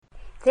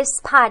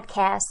This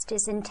podcast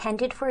is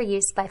intended for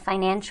use by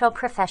financial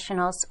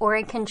professionals or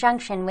in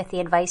conjunction with the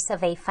advice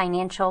of a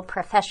financial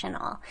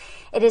professional.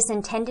 It is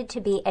intended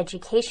to be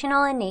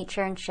educational in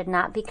nature and should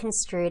not be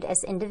construed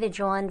as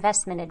individual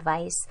investment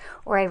advice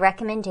or a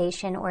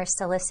recommendation or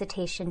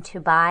solicitation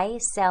to buy,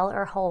 sell,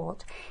 or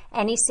hold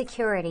any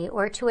security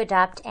or to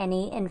adopt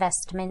any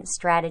investment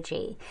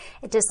strategy.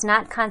 It does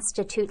not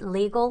constitute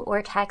legal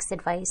or tax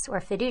advice or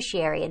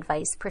fiduciary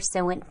advice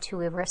pursuant to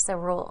ERISA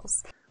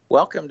rules.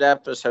 Welcome to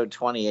episode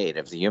 28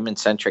 of the Human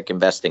Centric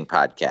Investing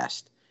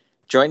Podcast.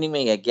 Joining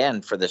me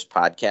again for this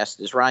podcast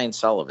is Ryan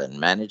Sullivan,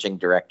 Managing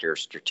Director of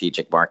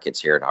Strategic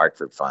Markets here at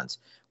Hartford Funds.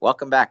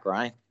 Welcome back,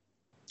 Ryan.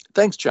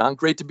 Thanks, John.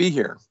 Great to be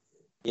here.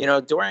 You know,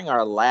 during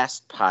our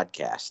last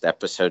podcast,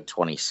 episode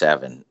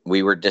 27,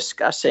 we were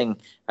discussing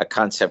a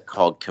concept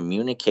called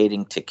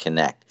communicating to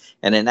connect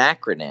and an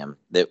acronym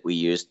that we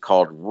used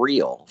called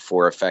REAL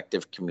for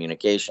effective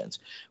communications.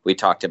 We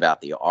talked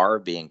about the R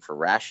being for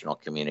rational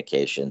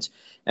communications.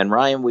 And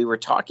Ryan, we were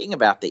talking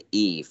about the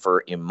E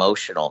for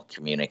emotional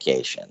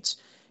communications.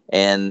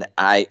 And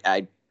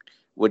I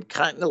would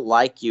kind of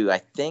like you, I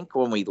think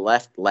when we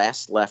left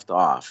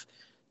off,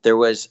 there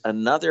was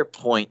another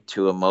point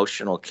to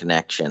emotional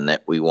connection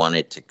that we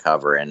wanted to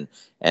cover. And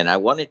I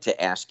wanted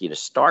to ask you to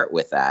start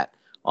with that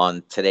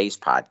on today's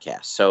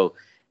podcast. So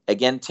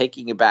again,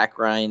 taking you back,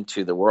 Ryan,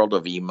 to the world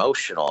of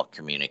emotional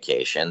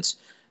communications,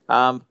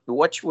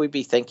 what should we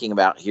be thinking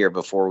about here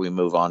before we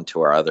move on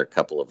to our other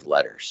couple of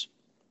letters?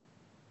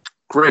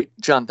 Great,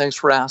 John. Thanks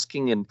for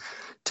asking. And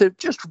to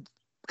just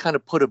kind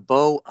of put a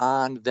bow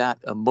on that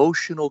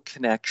emotional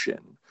connection,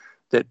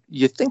 that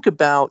you think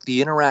about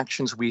the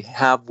interactions we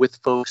have with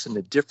folks and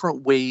the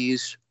different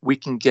ways we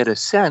can get a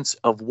sense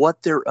of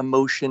what their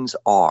emotions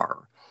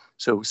are.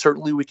 So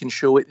certainly we can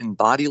show it in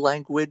body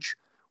language.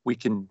 We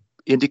can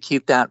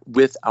indicate that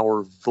with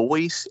our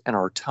voice and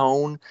our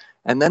tone,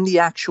 and then the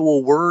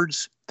actual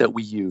words that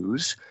we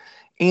use.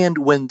 And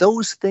when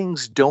those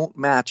things don't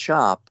match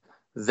up,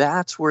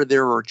 that's where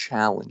there are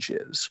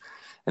challenges.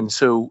 And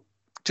so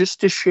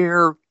just to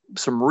share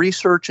some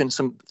research and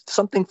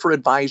something for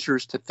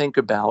advisors to think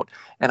about,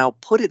 and I'll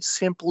put it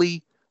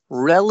simply,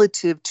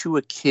 relative to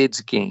a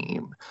kid's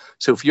game.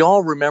 So if you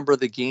all remember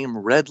the game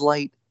Red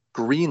Light,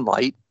 Green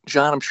Light,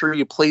 John, I'm sure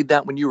you played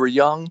that when you were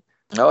young.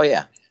 Oh,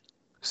 yeah.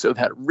 So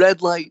that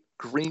red light,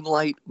 green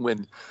light,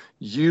 when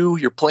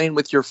you're playing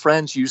with your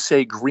friends, you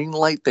say green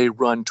light, they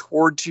run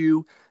towards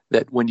you.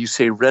 That when you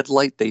say red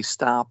light, they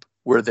stop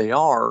where they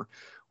are.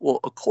 Well,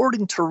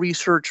 according to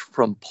research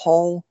from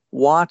Paul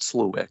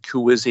Watzlawick,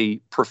 who is a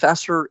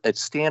professor at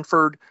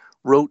Stanford,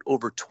 wrote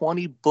over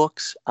 20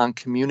 books on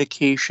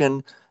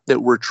communication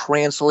that were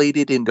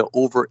translated into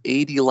over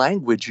 80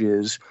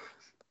 languages.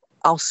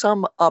 I'll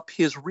sum up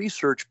his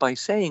research by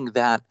saying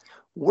that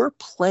we're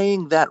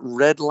playing that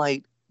red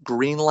light,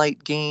 green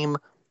light game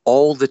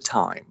all the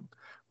time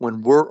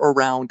when we're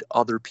around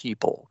other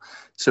people.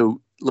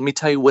 So let me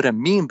tell you what I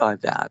mean by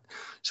that.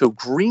 So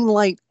green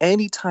light,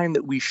 anytime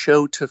that we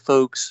show to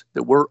folks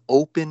that we're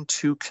open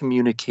to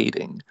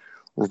communicating.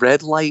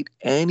 Red light,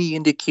 any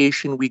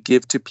indication we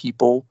give to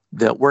people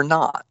that we're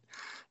not.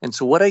 And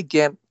so what I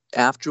get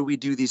after we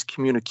do these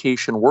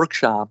communication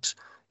workshops,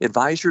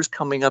 advisors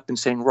coming up and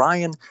saying,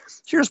 Ryan,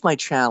 here's my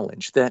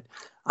challenge, that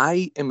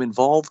I am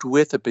involved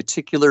with a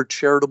particular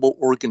charitable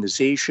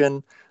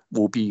organization.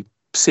 We'll be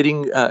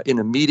sitting in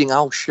a meeting.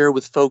 I'll share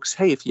with folks,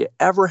 hey, if you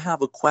ever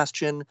have a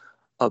question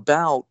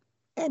about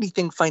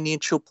anything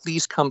financial,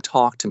 please come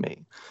talk to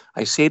me.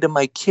 I say to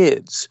my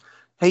kids,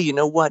 hey, you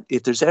know what?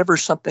 If there's ever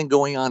something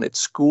going on at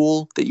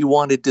school that you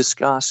want to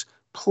discuss,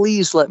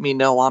 please let me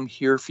know. I'm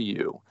here for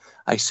you.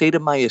 I say to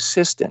my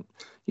assistant,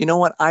 you know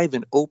what? I have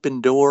an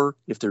open door.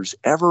 If there's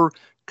ever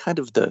kind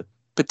of the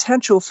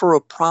potential for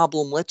a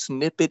problem, let's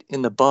nip it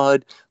in the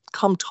bud.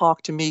 Come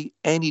talk to me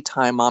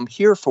anytime. I'm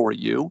here for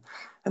you.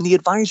 And the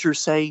advisors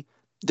say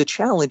the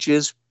challenge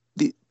is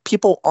the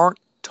people aren't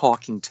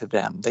talking to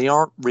them. They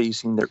aren't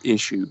raising their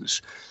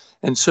issues.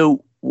 And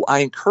so I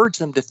encourage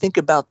them to think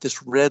about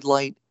this red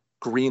light,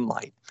 green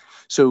light.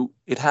 So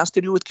it has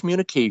to do with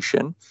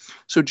communication.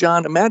 So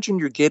John, imagine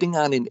you're getting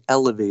on an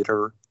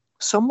elevator.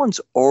 Someone's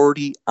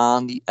already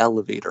on the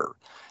elevator.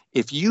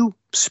 If you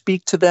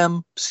speak to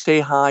them,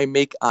 say hi,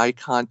 make eye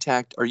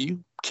contact, are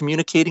you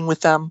communicating with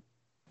them?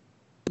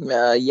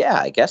 Yeah,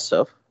 I guess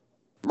so.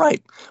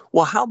 Right.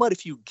 Well, how about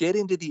if you get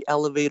into the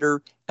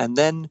elevator and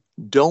then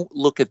don't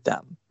look at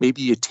them?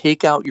 Maybe you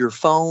take out your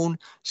phone,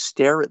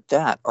 stare at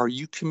that. Are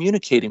you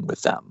communicating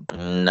with them?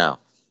 No.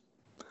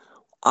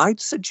 I'd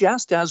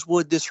suggest, as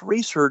would this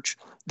research,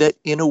 that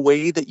in a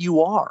way that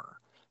you are.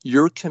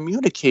 You're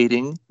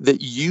communicating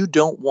that you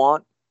don't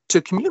want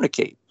to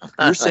communicate.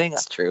 You're saying,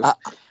 That's true.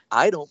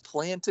 I don't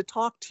plan to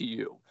talk to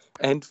you.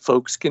 And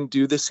folks can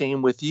do the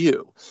same with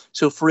you.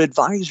 So for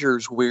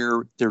advisors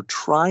where they're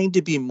trying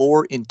to be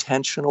more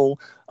intentional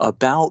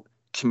about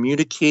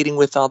communicating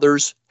with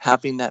others,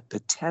 having that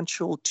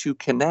potential to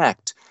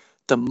connect,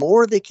 the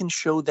more they can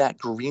show that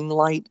green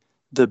light,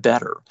 the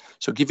better.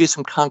 So I'll give you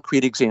some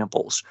concrete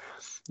examples.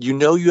 You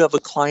know you have a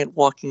client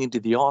walking into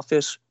the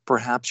office.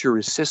 Perhaps your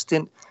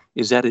assistant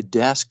is at a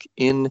desk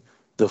in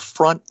the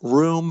front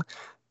room.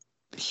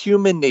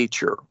 Human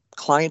nature.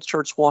 Client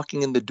starts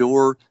walking in the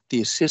door.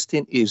 The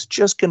assistant is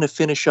just going to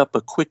finish up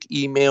a quick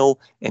email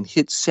and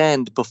hit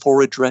send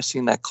before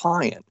addressing that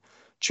client.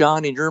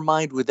 John, in your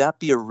mind, would that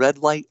be a red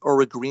light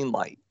or a green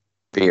light?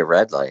 Be a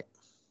red light.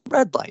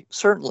 Red light,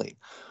 certainly.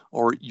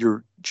 Or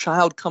your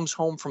child comes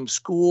home from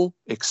school,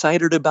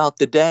 excited about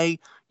the day.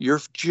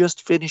 You're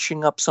just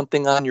finishing up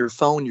something on your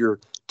phone. You're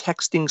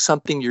texting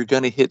something. You're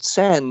going to hit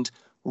send.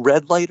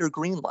 Red light or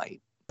green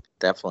light?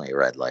 Definitely a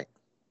red light.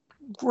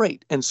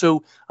 Great. And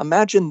so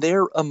imagine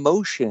their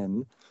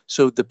emotion.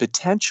 So the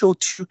potential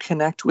to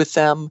connect with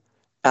them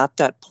at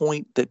that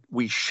point, that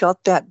we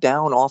shut that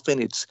down.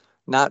 Often it's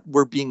not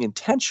we're being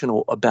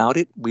intentional about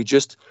it. We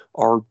just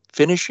are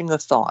finishing a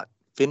thought,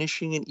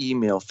 finishing an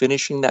email,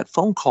 finishing that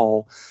phone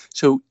call.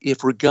 So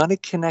if we're going to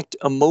connect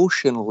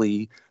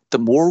emotionally, the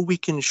more we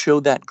can show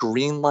that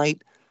green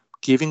light,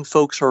 giving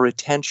folks our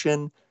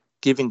attention,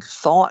 giving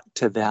thought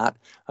to that.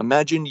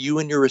 Imagine you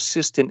and your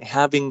assistant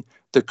having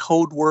the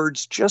code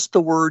words, just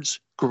the words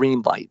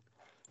green light.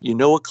 You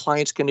know a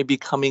client's going to be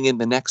coming in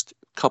the next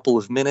couple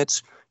of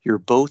minutes. You're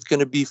both going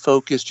to be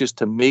focused just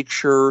to make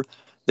sure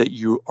that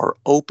you are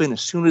open.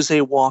 As soon as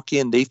they walk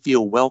in, they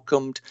feel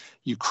welcomed.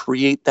 You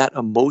create that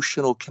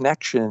emotional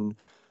connection.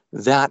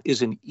 That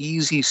is an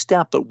easy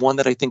step, but one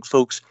that I think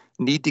folks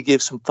need to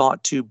give some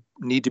thought to,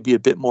 need to be a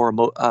bit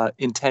more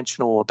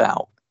intentional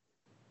about.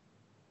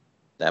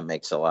 That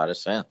makes a lot of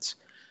sense.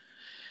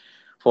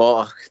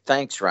 Well,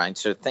 thanks, Ryan.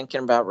 So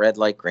thinking about red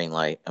light, green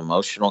light,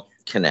 emotional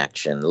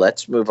connection,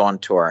 let's move on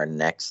to our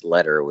next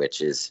letter,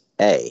 which is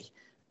A.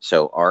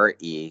 So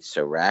RE,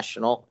 so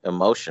rational,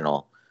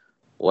 emotional.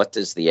 What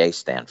does the A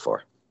stand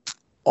for?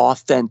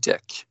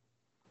 Authentic.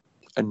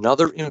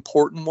 Another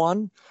important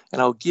one,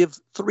 and I'll give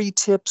 3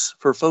 tips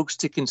for folks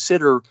to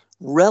consider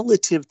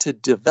relative to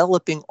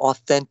developing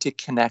authentic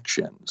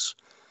connections.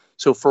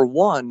 So for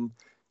one,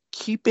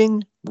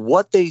 keeping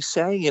what they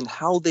say and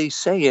how they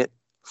say it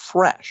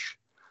fresh.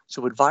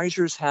 So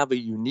advisors have a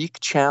unique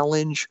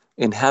challenge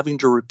in having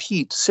to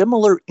repeat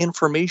similar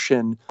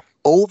information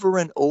over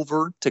and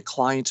over to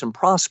clients and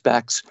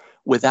prospects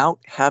without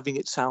having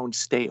it sound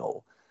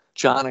stale.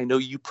 John, I know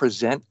you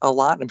present a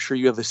lot. I'm sure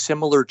you have a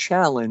similar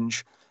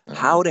challenge.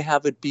 How to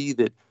have it be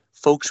that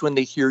folks, when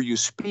they hear you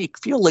speak,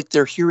 feel like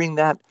they're hearing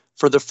that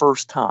for the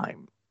first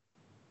time.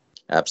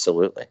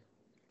 Absolutely.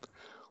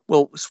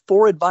 Well,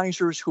 for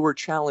advisors who are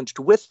challenged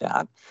with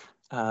that,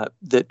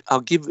 that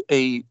I'll give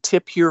a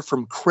tip here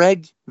from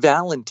Craig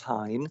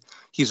Valentine.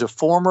 He's a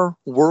former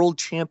world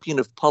champion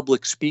of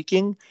public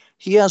speaking.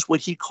 He has what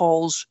he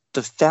calls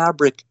the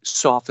fabric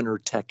softener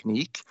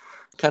technique,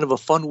 kind of a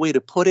fun way to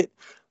put it,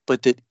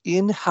 but that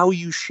in how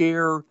you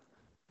share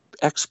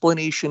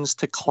explanations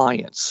to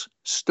clients,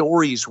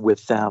 stories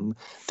with them,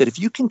 that if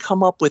you can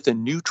come up with a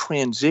new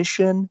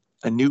transition,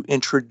 a new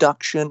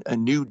introduction, a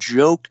new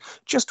joke,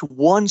 just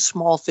one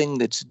small thing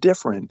that's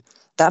different,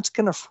 that's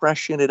going to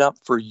freshen it up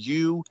for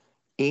you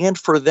and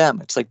for them.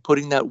 It's like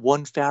putting that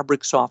one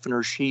fabric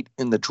softener sheet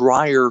in the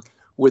dryer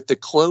with the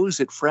clothes.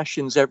 It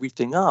freshens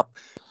everything up.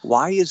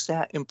 Why is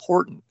that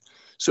important?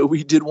 So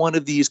we did one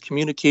of these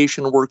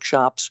communication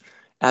workshops.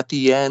 At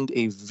the end,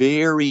 a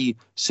very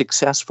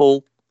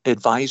successful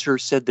advisor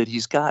said that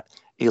he's got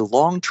a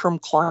long-term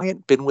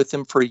client, been with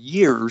him for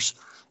years,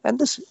 and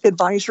this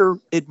advisor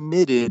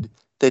admitted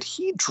that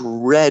he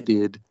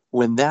dreaded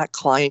when that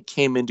client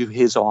came into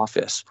his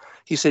office.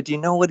 He said, you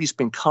know what? He's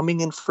been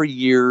coming in for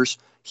years.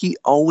 He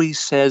always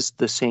says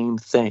the same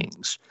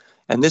things.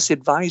 And this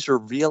advisor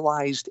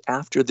realized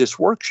after this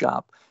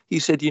workshop, he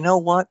said, you know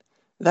what?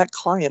 That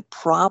client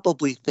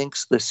probably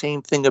thinks the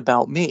same thing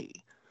about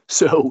me.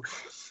 So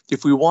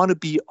if we want to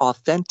be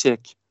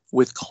authentic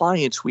with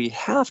clients, we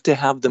have to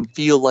have them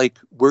feel like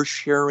we're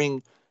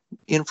sharing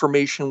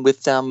information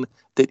with them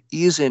that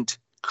isn't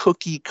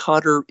cookie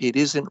cutter, it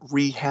isn't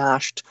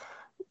rehashed.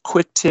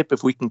 Quick tip,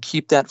 if we can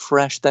keep that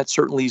fresh, that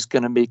certainly is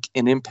going to make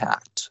an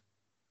impact.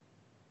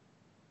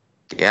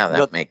 Yeah,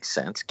 that makes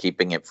sense.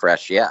 Keeping it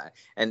fresh. Yeah.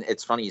 And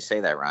it's funny you say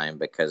that, Ryan,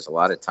 because a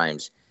lot of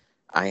times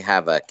I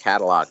have a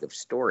catalog of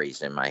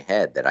stories in my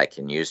head that I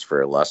can use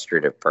for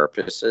illustrative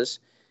purposes,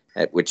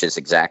 which is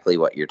exactly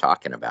what you're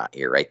talking about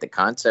here, right? The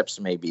concepts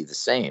may be the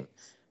same,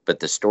 but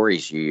the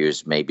stories you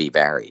use may be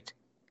varied.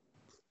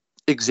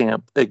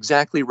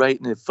 Exactly right.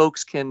 And if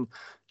folks can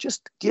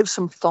just give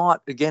some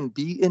thought, again,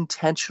 be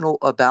intentional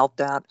about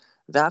that,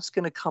 that's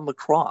going to come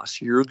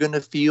across. You're going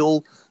to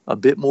feel a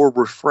bit more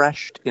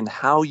refreshed in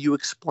how you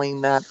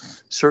explain that.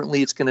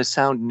 Certainly it's going to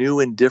sound new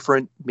and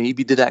different,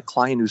 maybe to that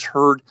client who's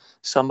heard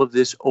some of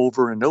this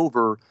over and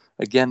over.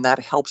 Again, that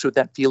helps with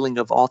that feeling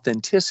of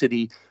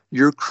authenticity.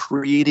 You're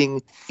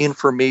creating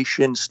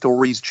information,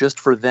 stories just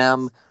for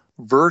them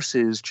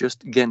versus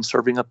just, again,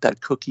 serving up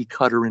that cookie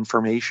cutter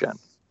information.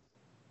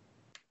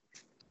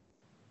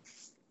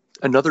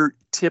 Another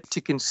tip to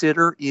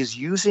consider is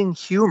using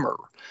humor.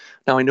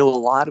 Now, I know a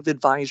lot of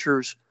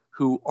advisors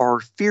who are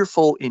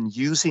fearful in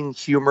using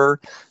humor,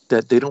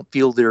 that they don't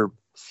feel they're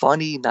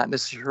funny, not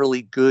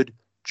necessarily good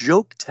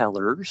joke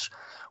tellers.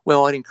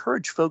 Well, I'd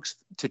encourage folks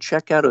to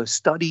check out a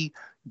study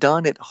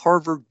done at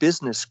Harvard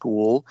Business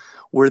School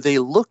where they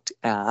looked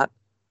at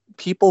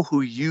people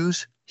who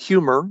use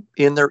humor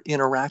in their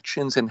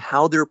interactions and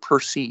how they're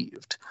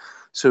perceived.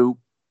 So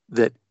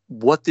that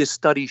what this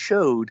study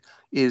showed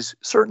is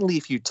certainly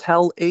if you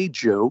tell a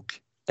joke,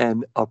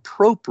 an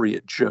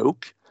appropriate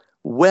joke,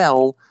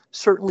 well,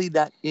 certainly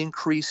that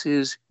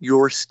increases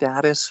your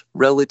status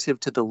relative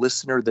to the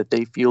listener, that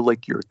they feel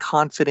like you're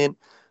confident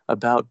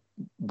about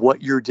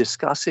what you're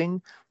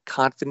discussing,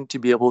 confident to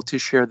be able to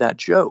share that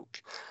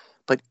joke.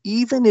 But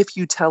even if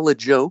you tell a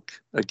joke,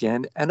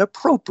 again, an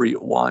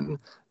appropriate one,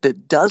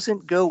 that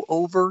doesn't go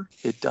over,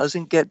 it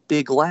doesn't get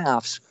big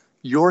laughs,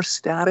 your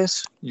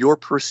status, your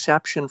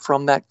perception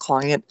from that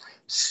client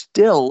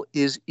still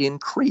is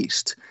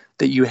increased,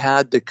 that you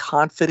had the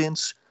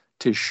confidence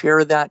to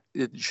share that.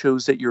 It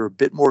shows that you're a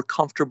bit more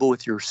comfortable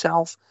with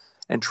yourself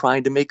and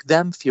trying to make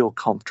them feel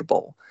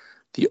comfortable.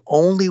 The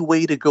only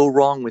way to go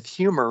wrong with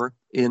humor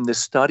in this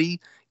study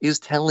is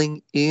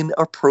telling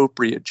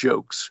inappropriate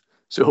jokes.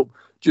 So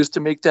just to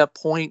make that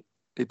point,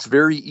 it's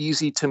very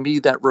easy to me,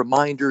 that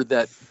reminder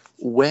that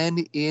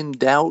when in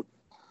doubt,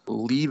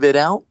 leave it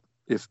out.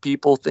 If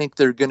people think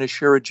they're going to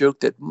share a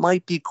joke that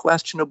might be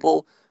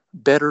questionable,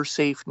 better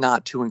safe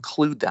not to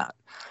include that.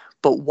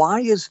 But why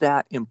is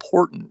that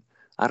important?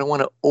 I don't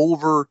want to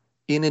over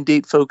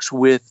inundate folks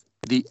with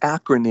the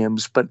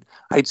acronyms, but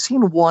I'd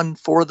seen one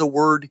for the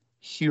word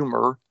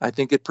humor. I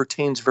think it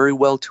pertains very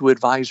well to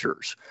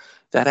advisors.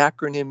 That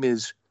acronym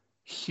is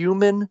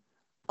human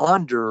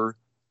under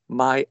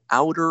my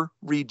outer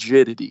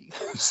rigidity.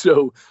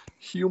 So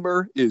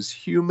humor is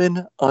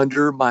human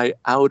under my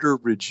outer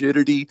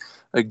rigidity.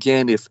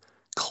 Again, if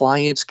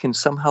clients can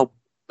somehow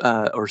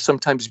or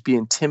sometimes be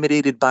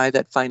intimidated by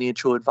that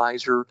financial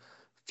advisor,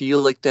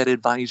 feel like that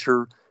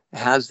advisor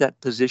has that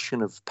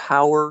position of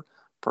power,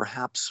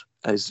 perhaps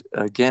as,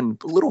 again,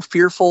 a little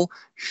fearful,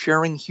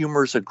 sharing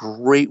humor is a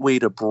great way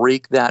to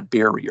break that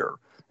barrier.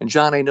 And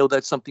John, I know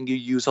that's something you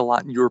use a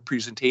lot in your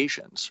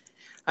presentations.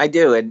 I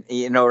do. And,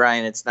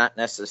 Ryan, it's not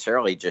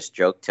necessarily just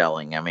joke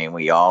telling. I mean,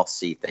 we all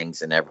see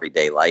things in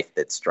everyday life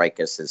that strike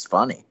us as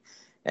funny.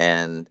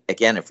 And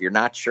again, if you're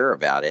not sure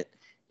about it,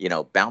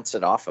 bounce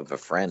it off of a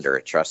friend or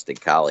a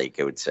trusted colleague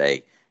who would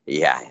say,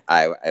 yeah,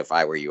 if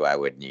I were you, I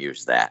wouldn't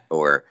use that.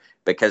 Or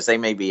because they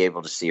may be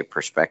able to see a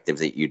perspective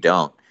that you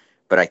don't.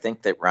 But I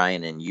think that,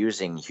 Ryan, in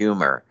using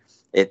humor,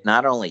 it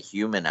not only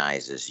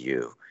humanizes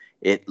you,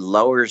 it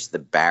lowers the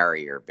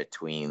barrier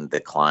between the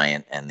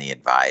client and the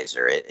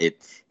advisor.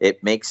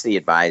 It makes the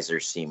advisor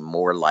seem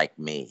more like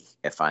me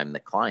if I'm the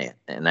client.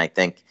 And I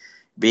think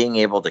being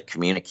able to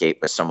communicate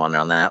with someone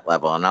on that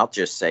level, and I'll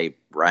just say,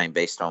 Ryan,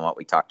 based on what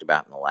we talked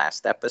about in the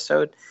last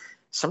episode,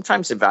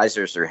 sometimes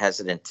advisors are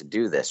hesitant to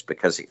do this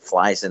because it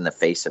flies in the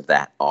face of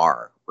that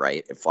R,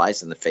 right? It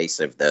flies in the face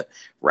of the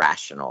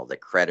rational, the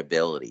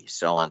credibility,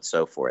 so on and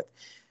so forth.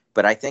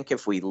 But I think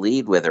if we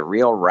lead with a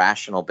real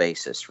rational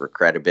basis for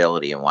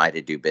credibility and why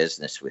to do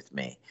business with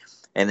me,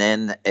 and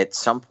then at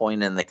some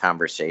point in the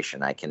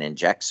conversation, I can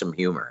inject some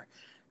humor.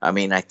 I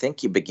mean, I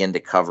think you begin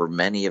to cover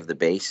many of the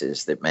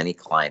bases that many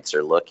clients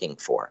are looking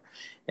for.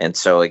 And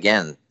so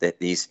again, that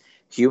these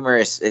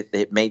humorous,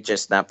 it may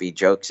just not be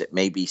jokes. It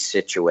may be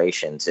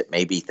situations. It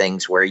may be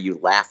things where you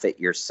laugh at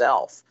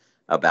yourself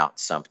about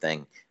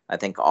something. I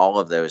think all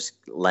of those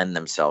lend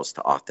themselves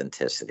to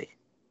authenticity.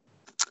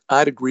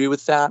 I'd agree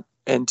with that.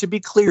 And to be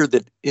clear,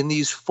 that in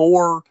these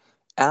 4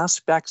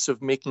 aspects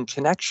of making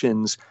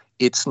connections,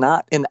 it's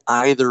not an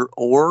either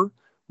or.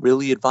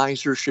 Really,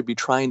 advisors should be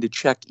trying to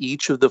check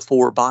each of the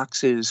 4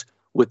 boxes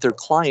with their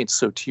clients.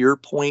 So to your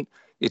point,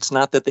 it's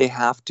not that they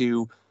have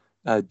to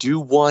do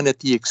one at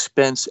the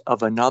expense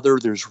of another.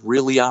 There's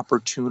really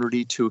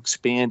opportunity to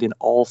expand in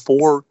all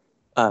 4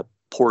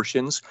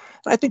 portions.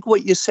 And I think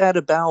what you said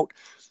about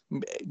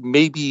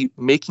maybe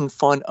making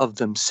fun of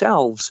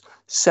themselves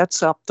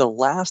sets up the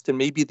last and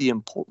maybe the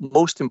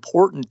most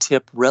important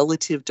tip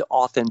relative to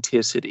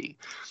authenticity.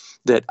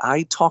 That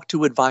I talk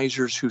to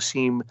advisors who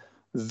seem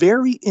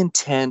very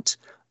intent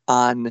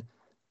on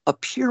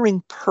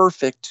appearing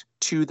perfect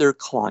to their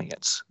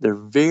clients. They're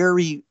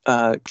very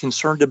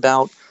concerned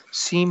about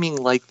seeming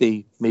like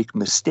they make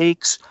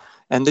mistakes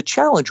and the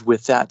challenge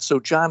with that. So,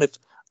 John, if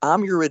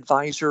I'm your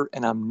advisor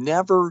and I'm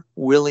never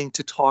willing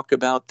to talk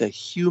about the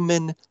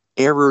human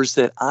errors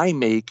that I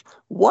make,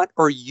 what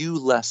are you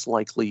less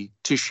likely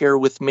to share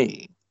with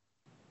me?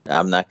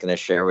 I'm not going to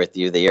share with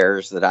you the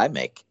errors that I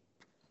make.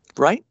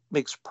 Right?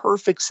 Makes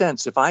perfect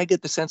sense. If I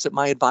get the sense that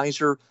my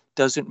advisor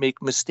doesn't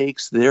make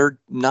mistakes, they're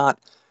not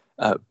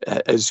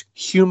as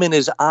human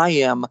as I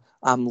am,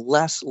 I'm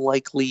less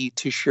likely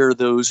to share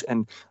those.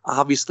 And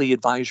obviously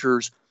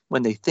advisors,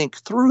 when they think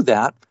through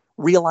that,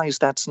 realize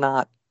that's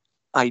not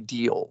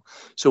ideal.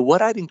 So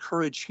what I'd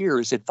encourage here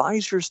is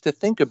advisors to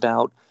think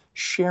about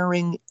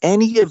sharing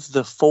any of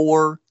the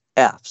 4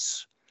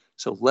 F's.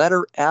 So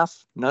letter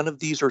F, none of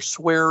these are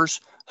swears.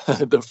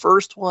 The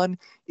first one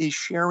is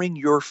sharing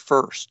your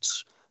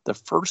firsts. The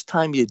first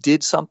time you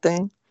did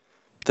something,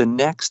 the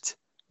next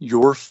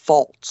your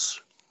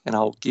faults. And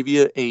I'll give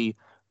you a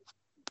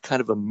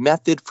kind of a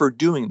method for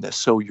doing this.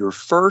 So your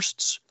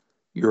firsts,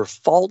 your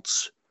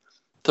faults,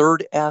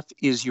 third F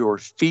is your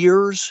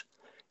fears,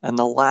 and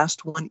the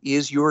last one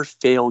is your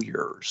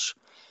failures.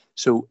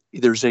 So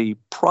there's a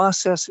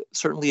process.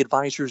 Certainly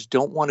advisors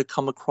don't want to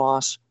come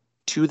across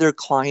to their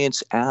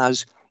clients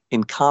as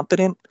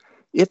incompetent.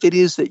 If it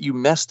is that you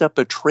messed up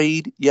a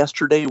trade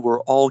yesterday,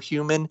 we're all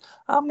human.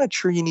 I'm not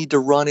sure you need to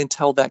run and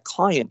tell that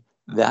client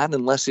that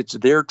unless it's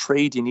their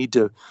trade. You need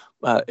to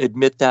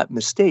admit that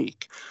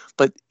mistake.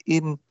 But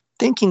in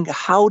thinking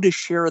how to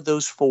share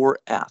those 4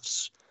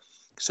 F's,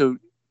 so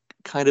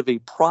kind of a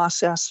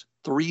process,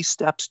 3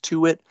 steps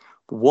to it.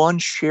 1,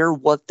 share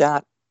what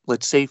that,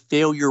 let's say,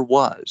 failure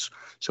was.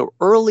 So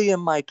early in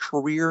my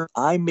career,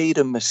 I made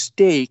a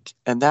mistake,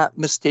 and that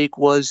mistake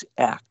was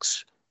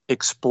X.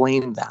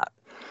 Explain that.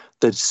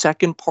 The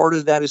second part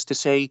of that is to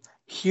say,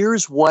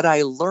 here's what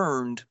I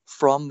learned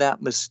from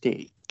that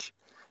mistake.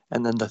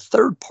 And then the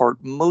third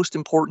part, most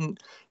important,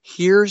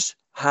 here's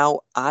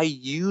how I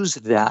use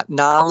that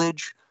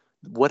knowledge,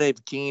 what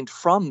I've gained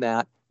from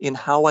that, in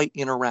how I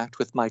interact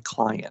with my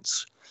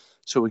clients.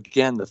 So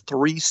again, the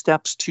 3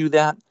 steps to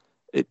that,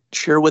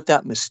 share what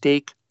that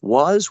mistake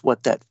was,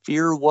 what that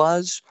fear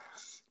was,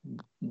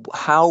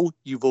 how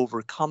you've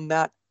overcome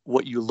that,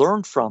 what you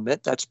learned from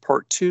it. That's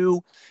part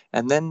 2.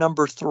 And then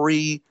number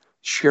 3,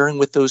 sharing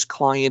with those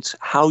clients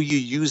how you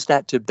use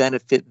that to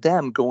benefit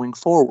them going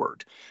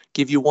forward.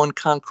 Give you one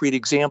concrete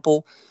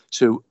example.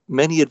 So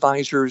many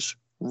advisors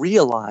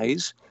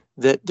realize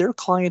that their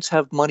clients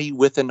have money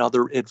with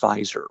another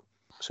advisor.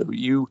 So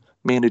you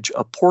manage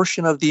a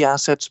portion of the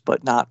assets,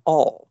 but not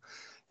all.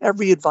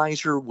 Every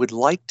advisor would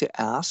like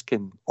to ask,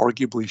 and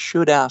arguably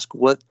should ask,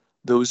 what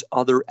those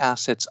other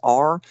assets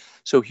are.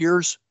 So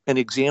here's an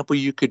example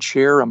you could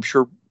share. I'm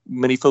sure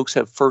many folks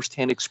have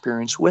firsthand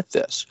experience with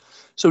this.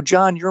 So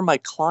John, you're my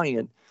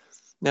client.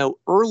 Now,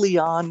 early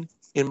on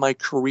in my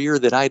career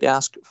that I'd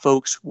ask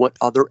folks what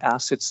other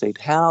assets they'd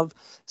have,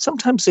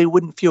 sometimes they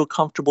wouldn't feel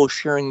comfortable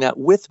sharing that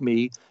with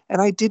me,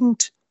 and I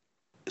didn't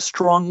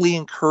strongly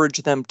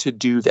encourage them to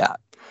do that.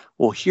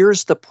 Well,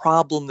 here's the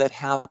problem that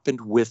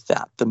happened with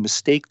that, the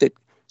mistake that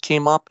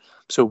came up.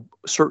 So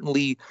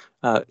certainly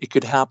it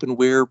could happen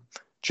where,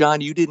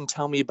 John, you didn't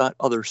tell me about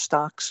other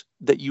stocks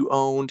that you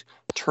owned.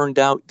 It turned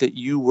out that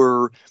you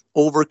were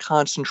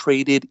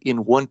over-concentrated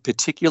in one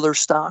particular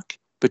stock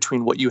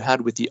between what you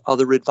had with the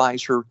other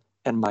advisor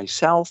and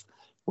myself.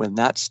 When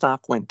that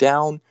stock went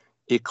down,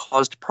 it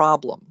caused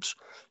problems.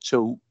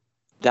 So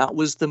that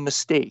was the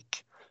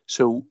mistake.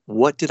 So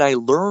what did I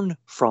learn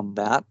from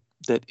that?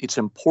 That it's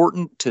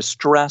important to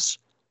stress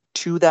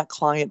to that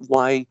client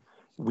why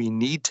we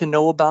need to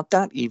know about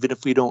that, even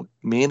if we don't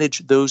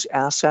manage those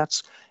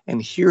assets.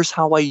 And here's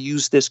how I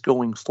use this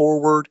going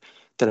forward,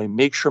 that I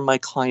make sure my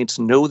clients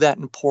know that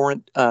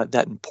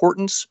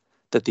importance,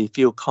 that they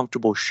feel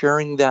comfortable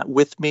sharing that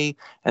with me,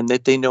 and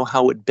that they know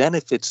how it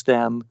benefits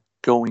them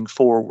going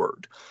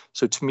forward.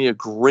 So to me, a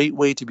great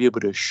way to be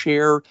able to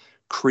share,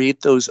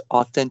 create those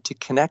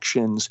authentic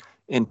connections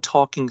in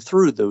talking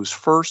through those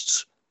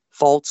firsts,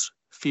 faults,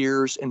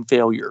 fears, and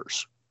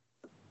failures.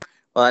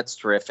 Well, that's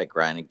terrific,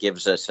 Ryan. It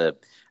gives us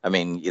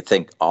you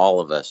think all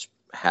of us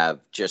have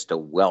just a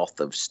wealth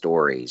of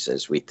stories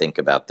as we think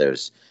about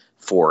those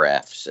 4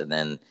 F's, and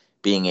then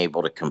being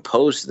able to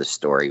compose the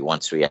story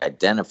once we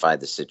identify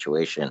the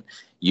situation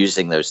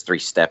using those 3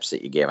 steps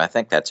that you gave. I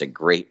think that's a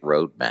great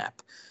roadmap.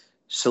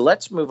 So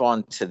let's move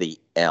on to the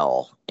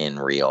L in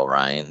REAL,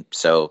 Ryan.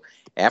 So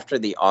after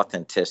the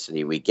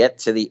authenticity, we get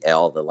to the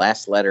L, the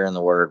last letter in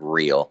the word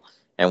REAL.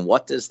 And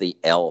what does the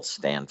L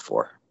stand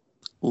for?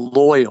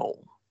 Loyal.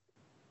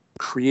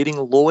 Creating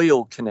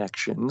loyal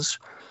connections,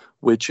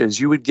 which, as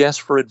you would guess,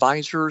 for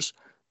advisors,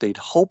 they'd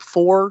hope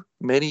for.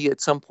 Many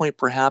at some point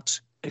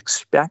perhaps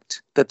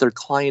expect that their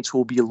clients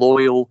will be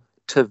loyal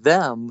to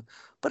them,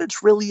 but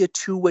it's really a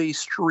two-way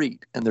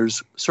street. And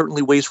there's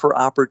certainly ways for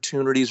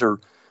opportunities,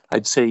 or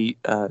I'd say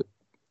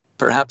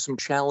perhaps some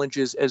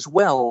challenges as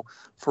well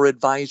for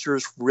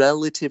advisors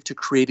relative to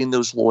creating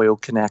those loyal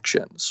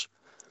connections.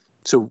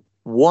 So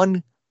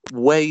one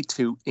way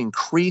to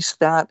increase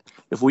that,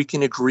 if we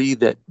can agree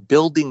that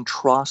building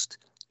trust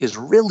is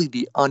really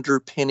the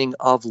underpinning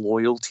of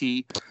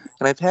loyalty.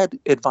 And I've had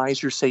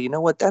advisors say, you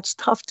know what, that's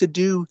tough to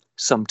do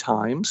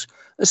sometimes,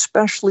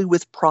 especially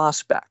with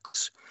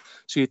prospects.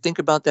 So you think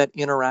about that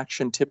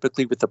interaction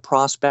typically with the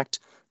prospect.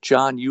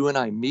 John, you and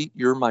I meet,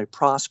 you're my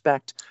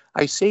prospect.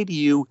 I say to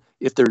you,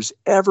 if there's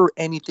ever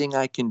anything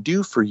I can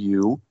do for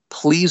you,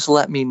 please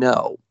let me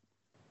know.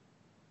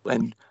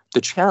 And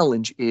the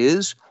challenge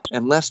is,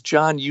 unless,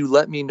 John, you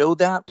let me know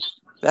that,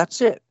 that's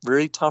it.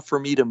 Very tough for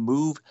me to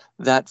move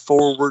that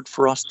forward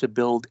for us to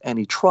build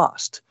any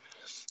trust.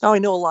 Now, I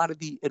know a lot of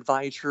the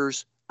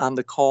advisors on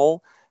the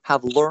call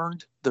have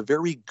learned the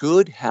very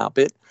good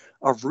habit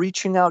of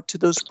reaching out to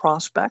those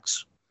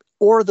prospects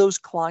or those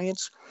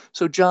clients.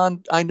 So,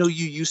 John, I know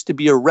you used to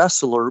be a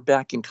wrestler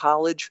back in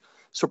college.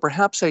 So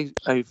perhaps I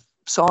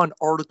saw an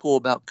article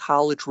about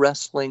college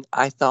wrestling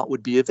I thought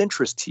would be of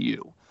interest to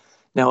you.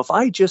 Now, if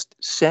I just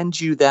send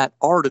you that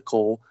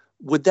article,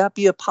 would that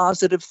be a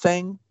positive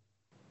thing?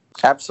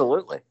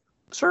 Absolutely.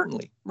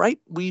 Certainly, right?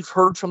 We've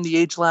heard from the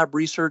Age Lab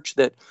research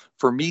that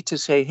for me to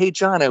say, hey,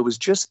 John, I was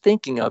just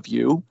thinking of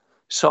you,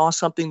 saw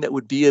something that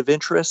would be of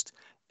interest,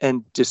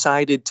 and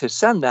decided to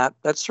send that,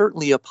 that's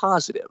certainly a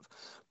positive.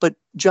 But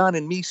John,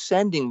 and me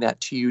sending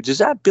that to you, does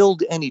that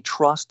build any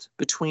trust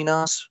between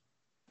us?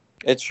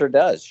 It sure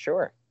does.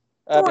 Sure.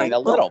 I mean, Right. a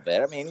little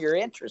bit. I mean, you're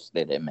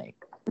interested in me.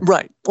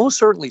 Right. Well,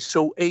 certainly.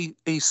 So a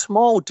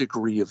small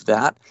degree of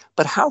that,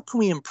 but how can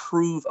we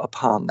improve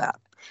upon that?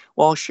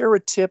 Well, I'll share a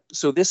tip.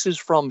 So this is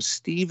from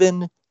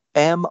Stephen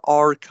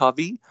M.R.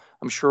 Covey.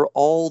 I'm sure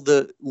all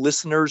the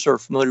listeners are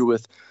familiar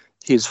with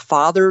his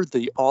father,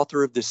 the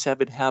author of The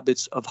 7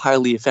 Habits of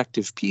Highly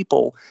Effective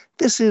People.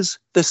 This is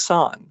the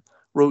son.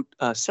 Wrote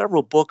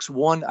several books.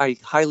 One I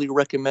highly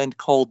recommend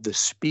called The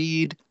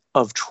Speed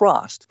of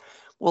Trust.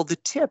 Well, the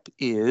tip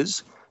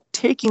is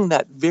taking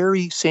that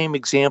very same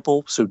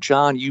example. So,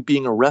 John, you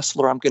being a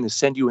wrestler, I'm going to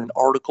send you an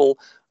article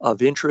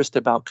of interest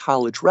about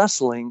college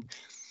wrestling.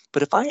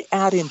 But if I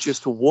add in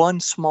just one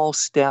small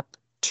step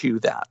to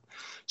that,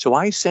 so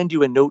I send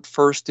you a note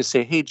first to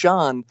say, hey,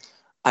 John,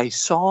 I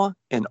saw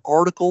an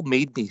article,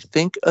 made me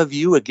think of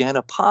you, again,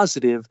 a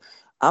positive.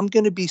 I'm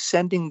going to be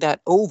sending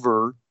that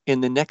over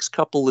in the next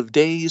couple of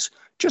days.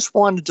 Just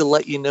wanted to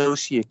let you know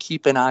so you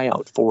keep an eye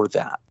out for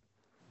that.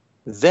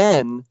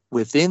 Then,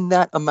 within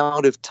that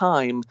amount of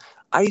time,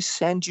 I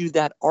send you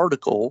that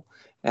article,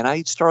 and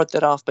I start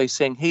that off by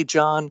saying, hey,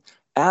 John,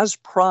 as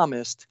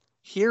promised,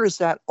 here is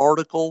that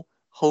article.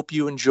 Hope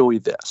you enjoy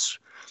this.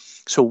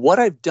 So what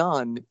I've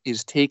done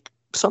is take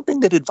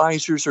something that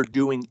advisors are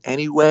doing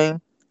anyway,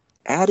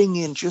 adding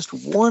in just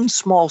one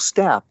small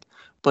step.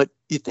 But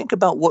you think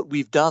about what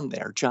we've done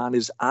there, John,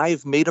 is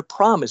I've made a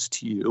promise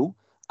to you.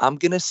 I'm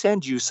going to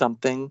send you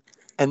something,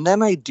 and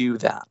then I do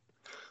that.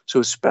 So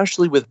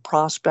especially with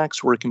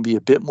prospects where it can be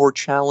a bit more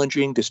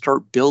challenging to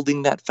start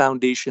building that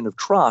foundation of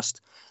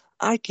trust,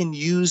 I can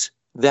use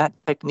that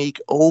technique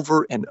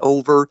over and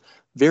over.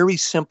 Very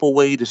simple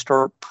way to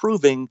start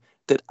proving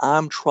that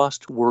I'm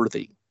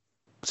trustworthy.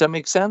 Does that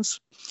make sense?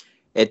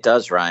 It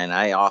does, Ryan.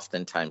 I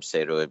oftentimes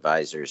say to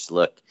advisors,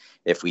 look,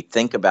 if we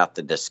think about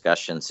the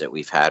discussions that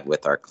we've had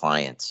with our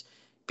clients,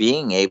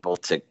 being able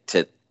to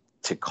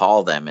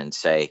call them and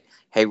say,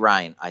 hey,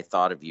 Ryan, I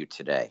thought of you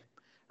today.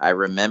 I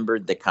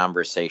remembered the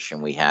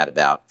conversation we had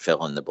about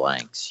fill in the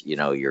blanks,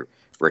 your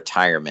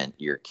retirement,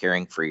 you're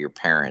caring for your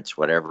parents,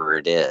 whatever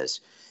it is.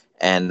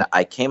 And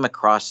I came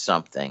across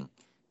something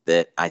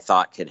that I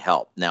thought could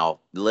help. Now,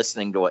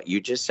 listening to what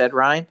you just said,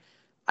 Ryan,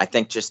 I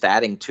think just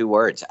adding 2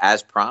 words,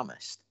 as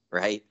promised,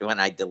 right? When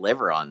I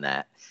deliver on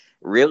that,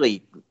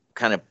 really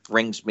kind of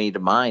brings me to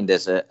mind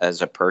as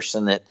a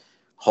person that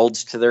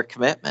holds to their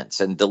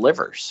commitments and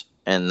delivers.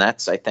 And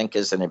that's, I think,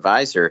 as an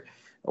advisor,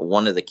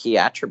 one of the key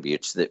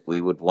attributes that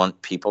we would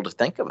want people to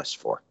think of us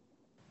for.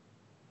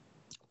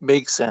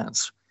 Makes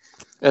sense.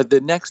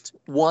 The next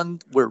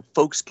one where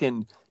folks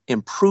can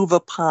improve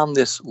upon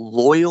this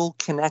loyal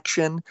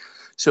connection.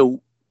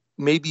 So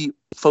maybe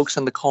folks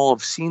on the call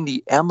have seen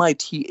the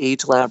MIT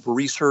Age Lab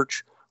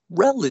research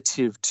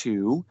relative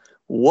to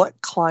what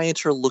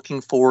clients are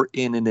looking for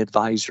in an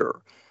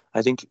advisor.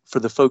 I think for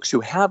the folks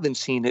who haven't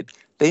seen it,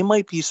 they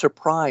might be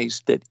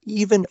surprised that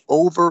even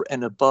over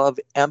and above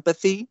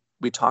empathy,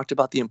 we talked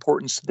about the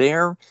importance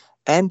there,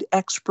 and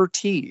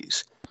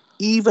expertise,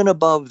 even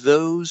above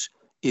those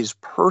is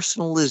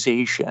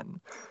personalization.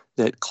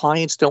 That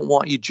clients don't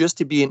want you just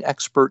to be an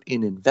expert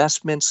in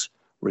investments,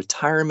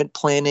 retirement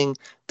planning.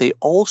 They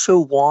also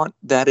want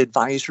that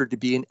advisor to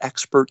be an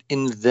expert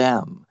in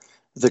them,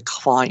 the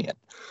client.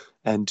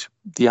 And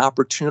the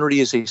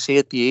opportunity, as they say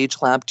at the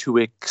Age Lab, to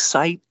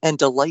excite and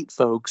delight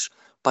folks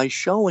by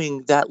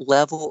showing that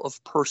level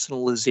of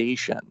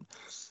personalization.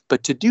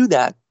 But to do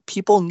that,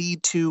 people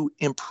need to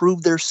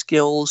improve their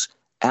skills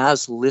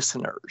as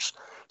listeners.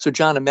 So,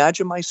 John,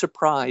 imagine my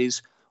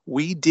surprise.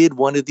 We did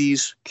one of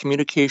these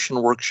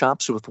communication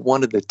workshops with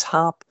one of the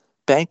top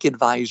bank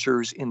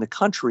advisors in the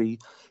country.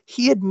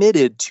 He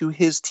admitted to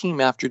his team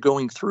after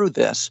going through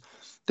this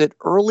that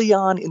early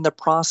on in the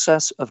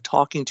process of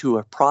talking to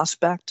a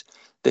prospect,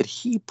 that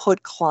he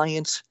put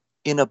clients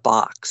in a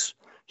box.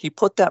 He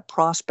put that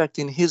prospect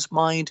in his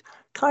mind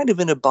kind of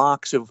in a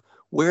box of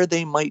where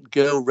they might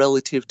go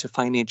relative to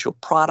financial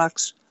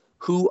products,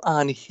 who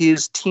on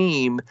his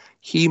team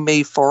he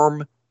may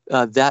farm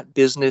that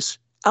business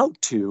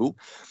out to.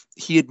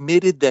 He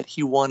admitted that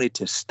he wanted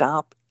to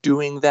stop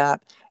doing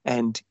that,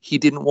 and he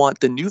didn't want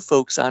the new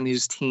folks on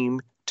his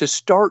team to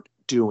start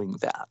doing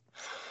that.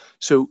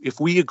 So if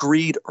we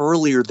agreed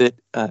earlier that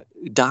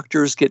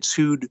doctors get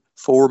sued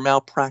for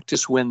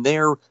malpractice when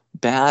they're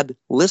bad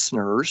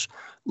listeners,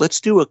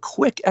 let's do a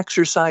quick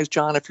exercise,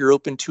 John, if you're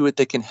open to it,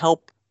 that can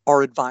help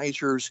our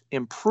advisors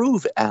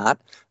improve at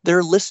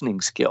their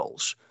listening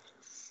skills.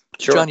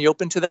 Sure. John, you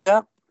open to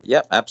that?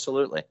 Yep,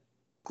 absolutely.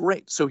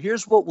 Great. So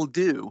here's what we'll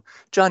do.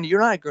 John, you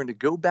and I are going to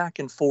go back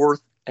and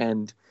forth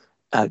and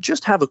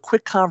just have a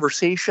quick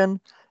conversation.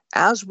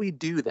 As we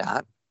do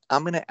that,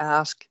 I'm going to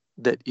ask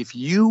that if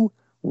you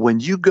when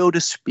you go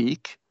to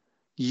speak,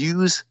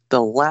 use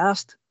the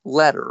last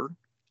letter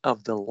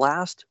of the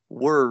last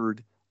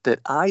word that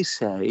I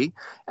say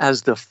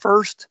as the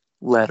first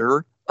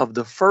letter of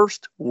the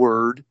first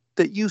word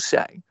that you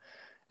say.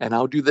 And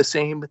I'll do the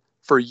same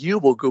for you.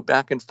 We'll go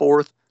back and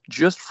forth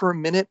just for a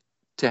minute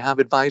to have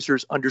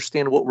advisors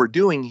understand what we're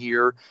doing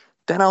here.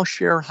 Then I'll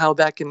share how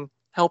that can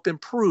help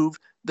improve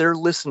their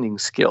listening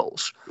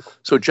skills.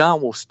 So,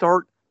 John, we'll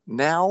start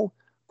now.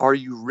 Are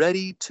you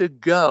ready to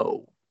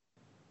go?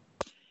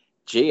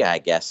 Gee, I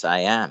guess I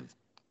am.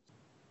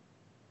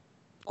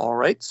 All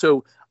right.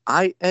 So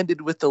I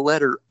ended with the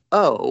letter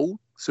O.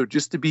 So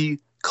just to be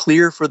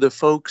clear for the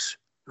folks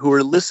who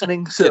are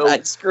listening. Did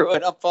I screw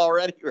it up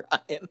already,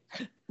 Ryan?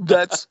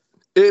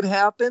 It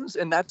happens,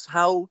 and that's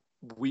how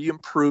we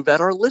improve at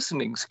our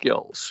listening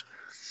skills.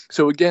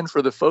 So again,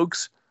 for the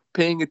folks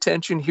paying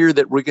attention here,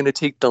 that we're going to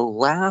take the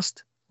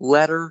last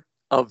letter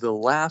of the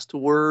last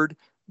word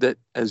that,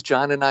 as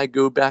John and I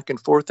go back and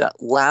forth,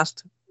 that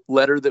last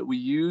letter that we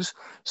use.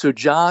 So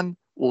John,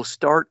 we'll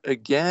start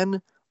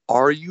again.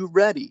 Are you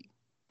ready?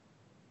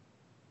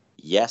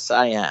 Yes,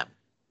 I am.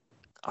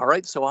 All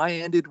right, so I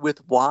ended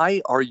with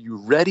Y. Are you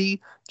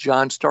ready?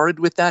 John started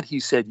with that. He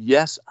said,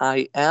 yes,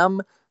 I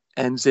am.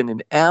 Ends in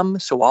an M,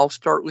 so I'll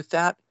start with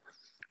that.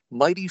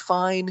 Mighty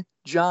fine,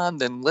 John.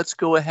 Then let's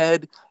go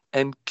ahead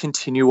and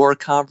continue our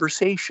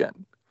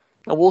conversation.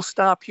 Now we'll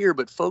stop here,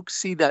 but folks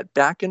see that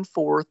back and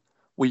forth.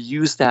 We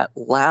use that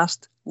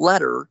last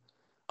letter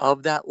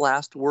of that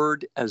last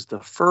word as the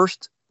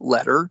first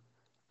letter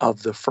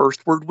of the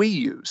first word we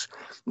use.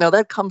 Now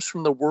that comes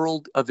from the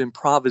world of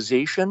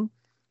improvisation.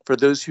 For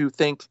those who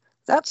think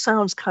that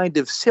sounds kind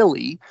of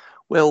silly,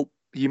 well,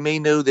 you may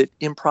know that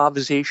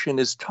improvisation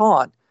is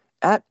taught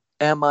at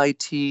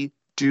MIT,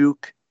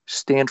 Duke,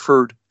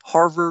 Stanford,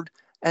 Harvard,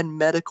 and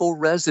medical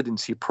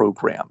residency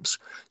programs.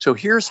 So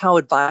here's how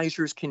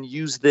advisors can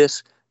use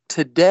this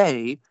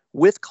today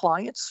with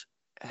clients.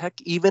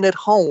 Heck, even at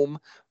home,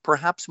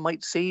 perhaps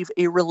might save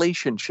a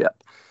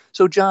relationship.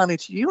 So John,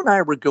 it's you and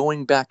I were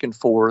going back and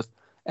forth,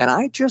 and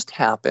I just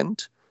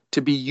happened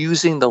to be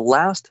using the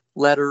last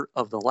letter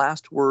of the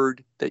last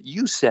word that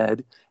you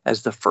said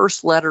as the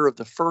first letter of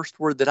the first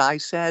word that I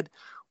said.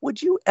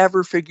 Would you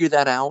ever figure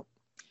that out?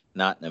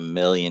 Not in a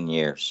million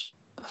years.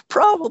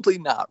 Probably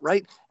not,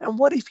 right? And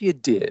what if you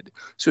did?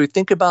 So you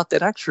think about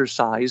that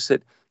exercise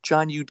that,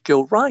 John, you'd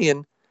go,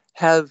 Ryan,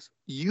 have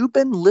you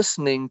been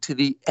listening to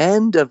the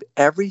end of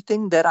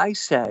everything that I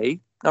say,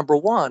 number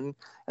one?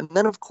 And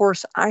then, of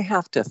course, I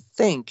have to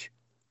think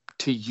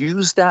to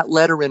use that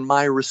letter in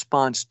my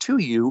response to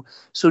you.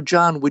 So,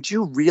 John, would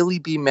you really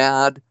be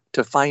mad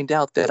to find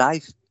out that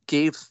I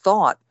gave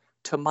thought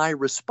to my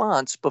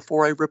response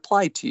before I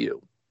replied to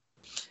you?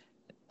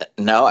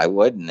 No, I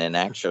wouldn't. And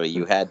actually,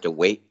 you had to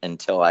wait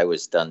until I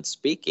was done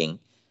speaking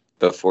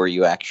before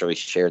you actually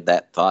shared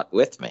that thought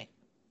with me.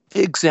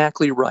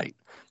 Exactly right.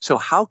 So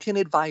how can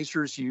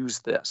advisors use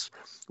this?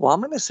 Well,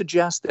 I'm going to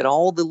suggest that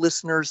all the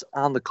listeners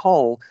on the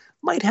call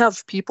might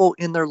have people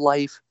in their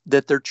life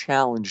that they're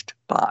challenged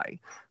by.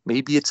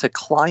 Maybe it's a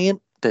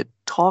client that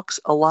talks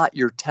a lot.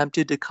 You're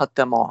tempted to cut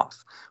them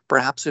off.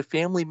 Perhaps a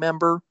family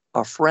member,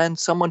 a friend,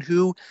 someone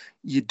who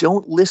you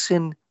don't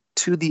listen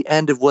to the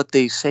end of what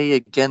they say.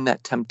 Again,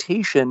 that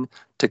temptation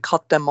to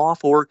cut them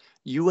off, or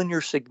you and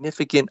your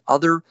significant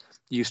other,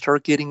 you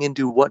start getting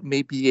into what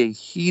may be a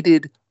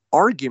heated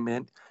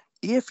argument.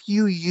 If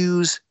you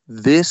use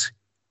this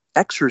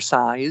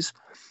exercise,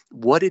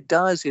 what it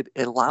does, it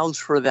allows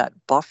for that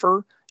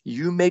buffer.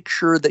 You make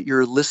sure that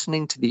you're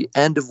listening to the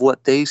end of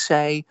what they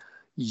say.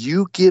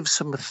 You give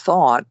some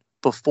thought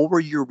before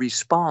you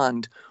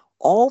respond.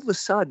 All of a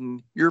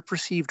sudden, you're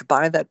perceived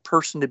by that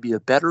person to be a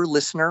better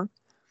listener,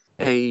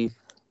 a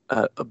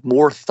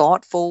more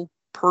thoughtful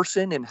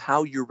person in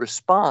how you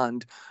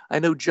respond. I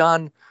know,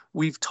 John,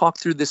 we've talked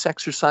through this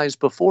exercise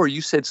before.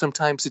 You said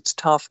sometimes it's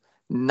tough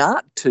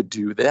not to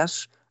do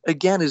this.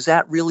 Again, is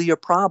that really a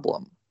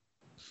problem?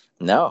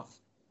 No.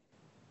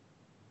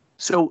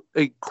 So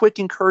a quick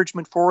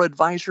encouragement for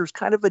advisors,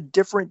 kind of a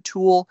different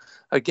tool,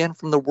 again,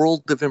 from the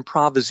world of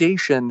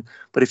improvisation.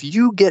 But if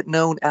you get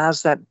known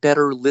as that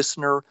better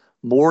listener,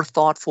 more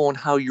thoughtful in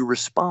how you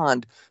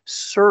respond,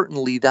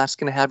 certainly that's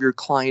going to have your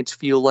clients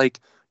feel like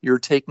you're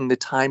taking the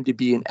time to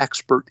be an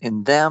expert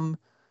in them,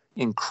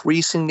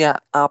 increasing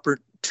that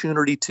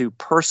opportunity to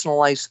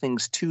personalize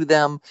things to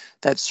them.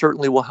 That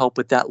certainly will help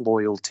with that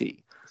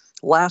loyalty.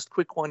 Last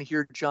quick one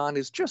here, John,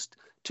 is just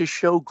to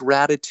show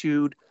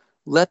gratitude.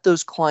 Let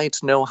those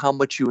clients know how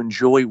much you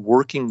enjoy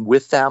working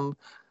with them.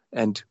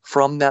 And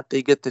from that,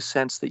 they get the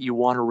sense that you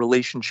want a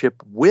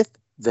relationship with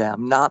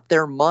them, not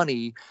their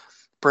money.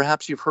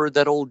 Perhaps you've heard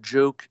that old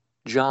joke,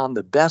 John,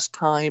 the best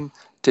time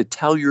to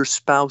tell your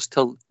spouse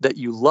that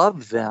you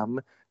love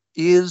them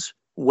is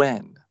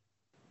when?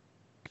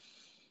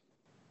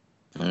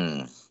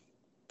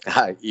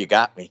 You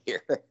got me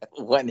here.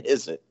 When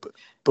is it?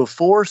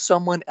 Before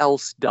someone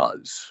else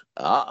does.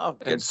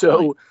 Good so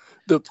point.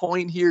 The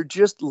point here,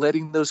 just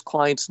letting those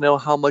clients know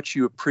how much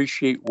you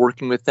appreciate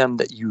working with them,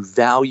 that you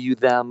value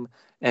them.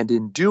 And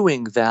in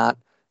doing that,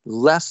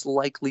 less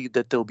likely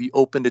that they'll be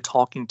open to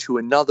talking to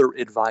another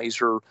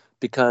advisor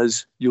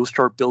because you'll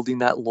start building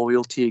that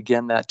loyalty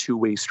again, that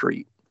two-way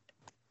street.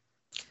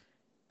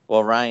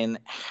 Well, Ryan,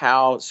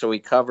 so we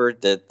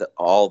covered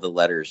all the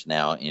letters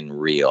now in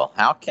REAL.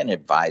 How can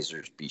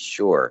advisors be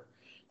sure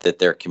that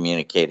they're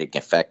communicating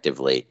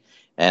effectively?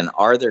 And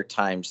are there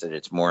times that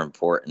it's more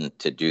important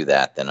to do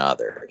that than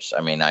others?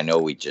 I mean, I know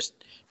we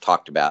just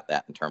talked about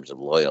that in terms of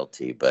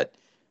loyalty, but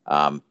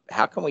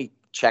how can we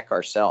check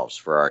ourselves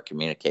for our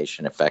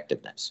communication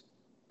effectiveness?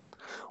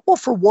 Well,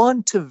 for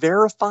one, to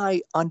verify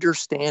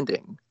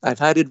understanding. I've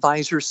had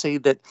advisors say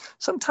that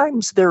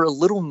sometimes they're a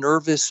little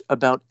nervous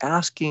about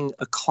asking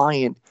a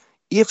client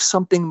if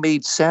something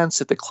made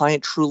sense, if the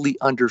client truly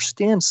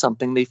understands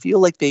something. They feel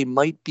like they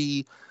might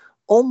be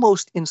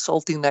almost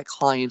insulting that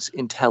client's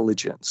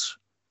intelligence.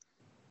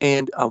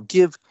 And I'm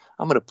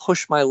going to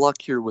push my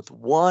luck here with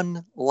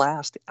one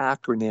last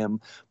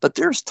acronym, but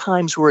there's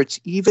times where it's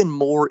even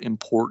more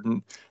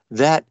important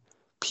that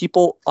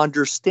people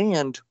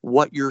understand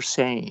what you're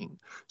saying.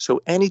 So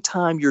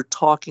anytime you're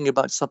talking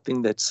about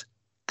something that's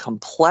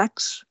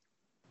complex,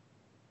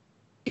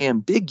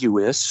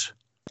 ambiguous,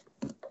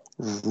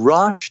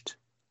 rushed,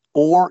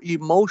 or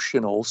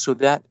emotional, so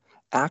that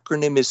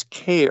acronym is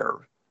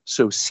CARE.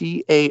 So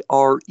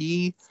CARE,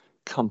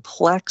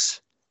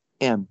 complex,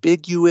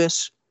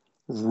 ambiguous,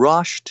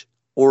 rushed,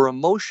 or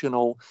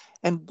emotional.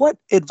 And what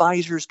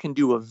advisors can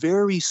do, a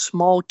very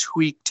small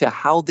tweak to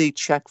how they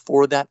check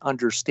for that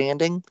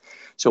understanding.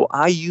 So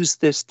I use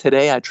this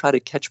today. I try to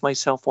catch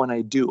myself when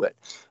I do it.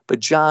 But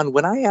John,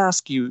 when I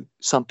ask you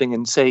something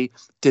and say,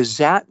 does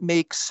that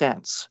make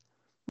sense?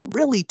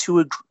 Really,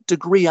 to a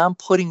degree, I'm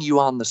putting you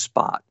on the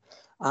spot.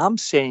 I'm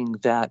saying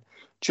that,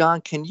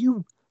 John, can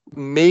you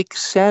make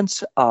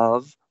sense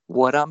of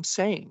what I'm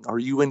saying? Are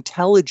you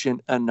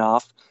intelligent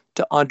enough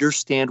to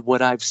understand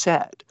what I've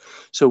said?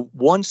 So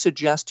one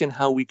suggestion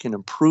how we can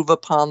improve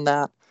upon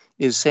that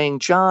is saying,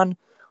 John,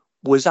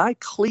 was I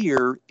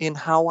clear in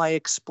how I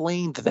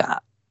explained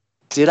that?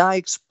 Did I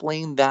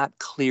explain that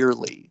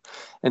clearly?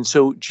 And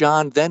so,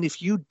 John, then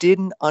if you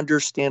didn't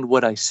understand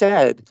what I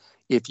said,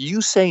 if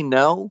you say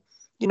no,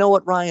 you know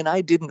what, Ryan,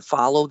 I didn't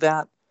follow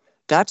that.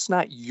 That's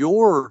not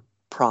your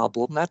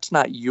problem. That's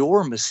not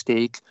your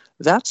mistake.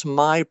 That's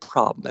my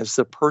problem as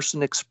the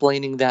person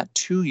explaining that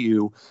to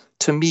you.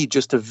 To me,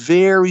 just a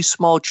very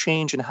small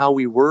change in how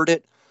we word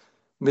it.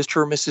 Mr.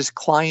 or Mrs.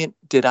 Client,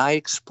 did I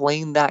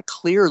explain that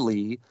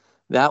clearly?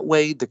 That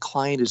way, the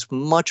client is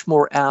much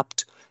more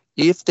apt.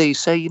 If they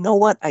say, you know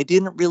what, I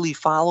didn't really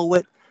follow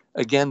it,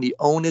 again, the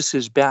onus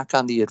is back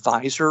on the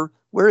advisor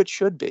where it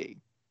should be.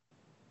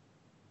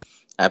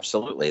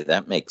 Absolutely.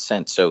 That makes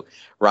sense. So,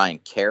 Ryan,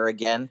 CARE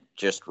again,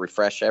 just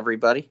refresh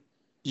everybody.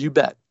 You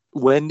bet.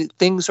 When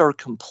things are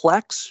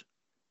complex,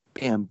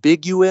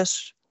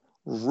 ambiguous,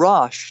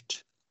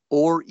 rushed,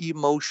 or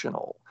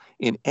emotional,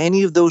 in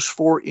any of those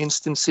four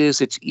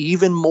instances, it's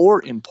even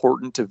more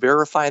important to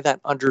verify that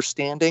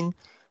understanding.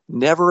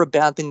 Never a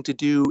bad thing to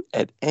do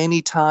at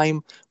any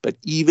time, but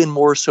even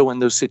more so in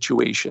those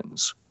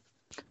situations.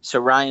 So,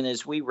 Ryan,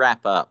 as we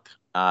wrap up,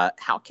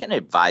 how can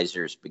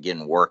advisors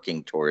begin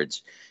working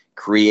towards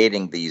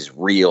creating these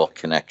real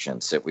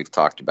connections that we've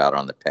talked about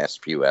on the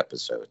past few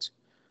episodes?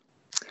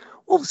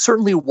 Well,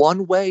 certainly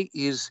one way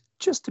is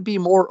just to be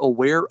more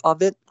aware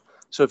of it.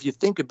 So if you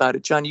think about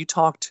it, John, you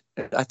talked,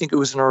 I think it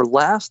was in our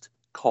last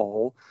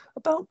call,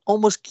 about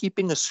almost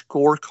keeping a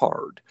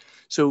scorecard.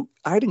 So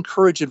I'd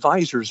encourage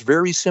advisors,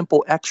 very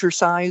simple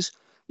exercise.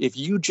 If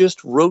you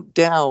just wrote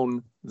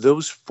down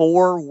those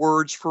 4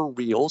 words for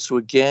real, so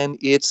again,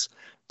 it's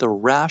the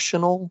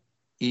rational,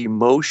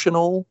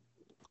 emotional,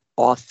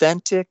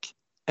 authentic,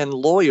 and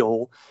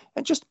loyal,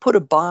 and just put a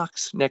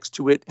box next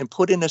to it and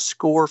put in a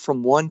score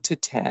from 1 to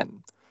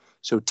 10.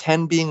 So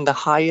 10 being the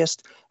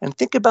highest, and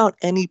think about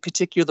any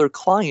particular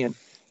client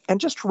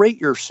and just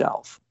rate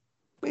yourself.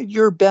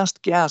 Your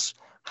best guess,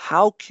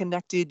 how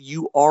connected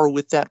you are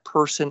with that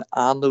person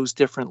on those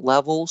different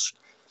levels.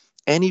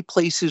 Any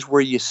places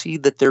where you see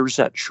that there's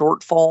that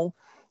shortfall,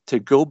 to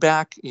go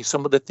back,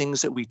 some of the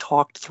things that we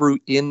talked through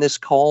in this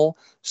call,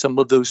 some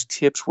of those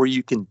tips where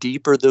you can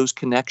deeper those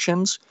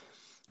connections,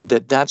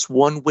 that's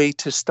one way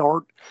to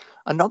start.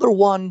 Another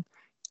one,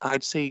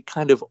 I'd say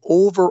kind of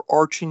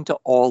overarching to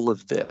all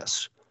of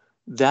this,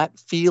 that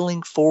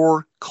feeling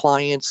for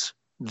clients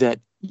that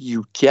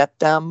you get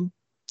them,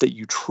 that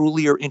you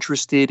truly are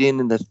interested in,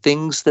 and the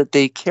things that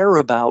they care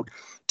about.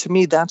 To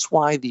me, that's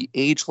why the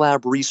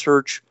AgeLab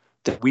research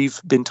that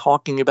we've been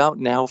talking about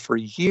now for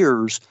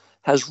years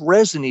has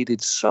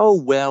resonated so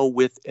well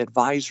with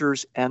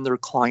advisors and their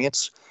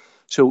clients.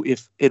 So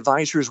if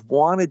advisors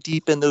want to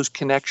deepen those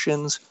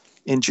connections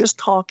in just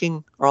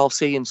talking, or I'll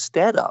say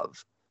instead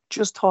of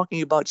just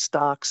talking about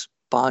stocks,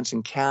 bonds,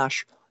 and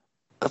cash,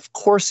 of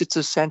course, it's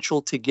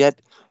essential to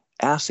get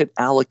asset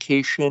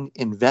allocation,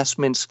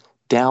 investments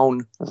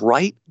down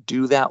right,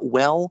 do that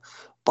well.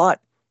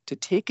 But to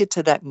take it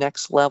to that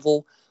next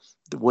level,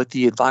 what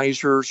the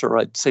advisors, or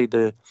I'd say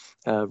the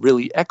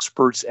really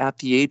experts at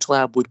the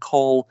AgeLab would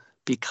call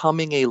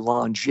becoming a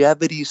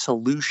longevity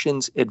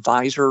solutions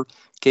advisor,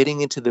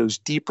 getting into those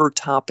deeper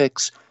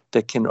topics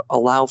that can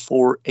allow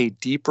for a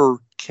deeper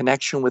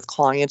connection with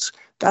clients,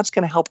 that's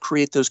going to help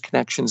create those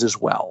connections as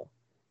well.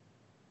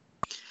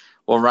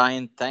 Well,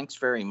 Ryan, thanks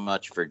very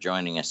much for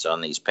joining us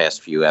on these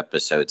past few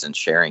episodes and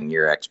sharing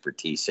your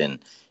expertise in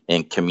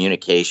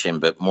communication,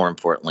 but more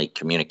importantly,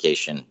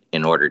 communication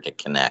in order to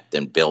connect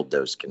and build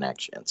those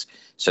connections.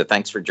 So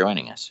thanks for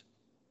joining us.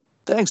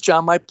 Thanks,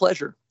 John. My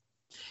pleasure.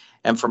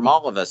 And from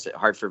all of us at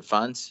Hartford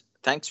Funds,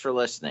 thanks for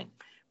listening.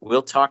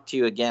 We'll talk to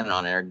you again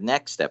on our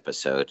next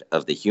episode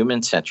of the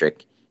Human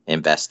Centric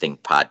Investing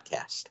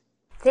Podcast.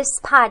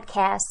 This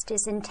podcast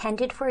is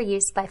intended for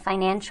use by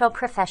financial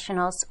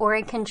professionals or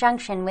in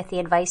conjunction with the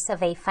advice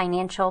of a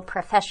financial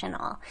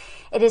professional.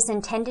 It is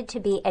intended to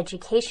be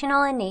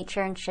educational in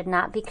nature and should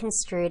not be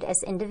construed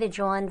as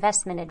individual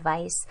investment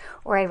advice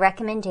or a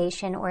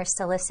recommendation or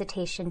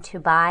solicitation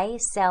to buy,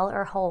 sell,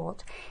 or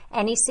hold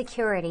any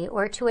security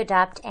or to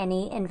adopt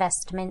any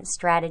investment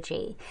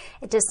strategy.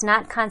 It does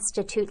not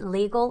constitute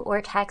legal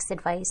or tax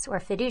advice or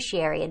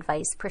fiduciary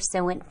advice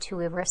pursuant to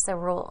ERISA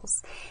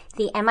rules.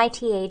 The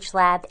MITH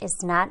Lab is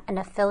not an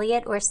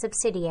affiliate or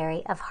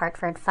subsidiary of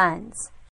Hartford Funds.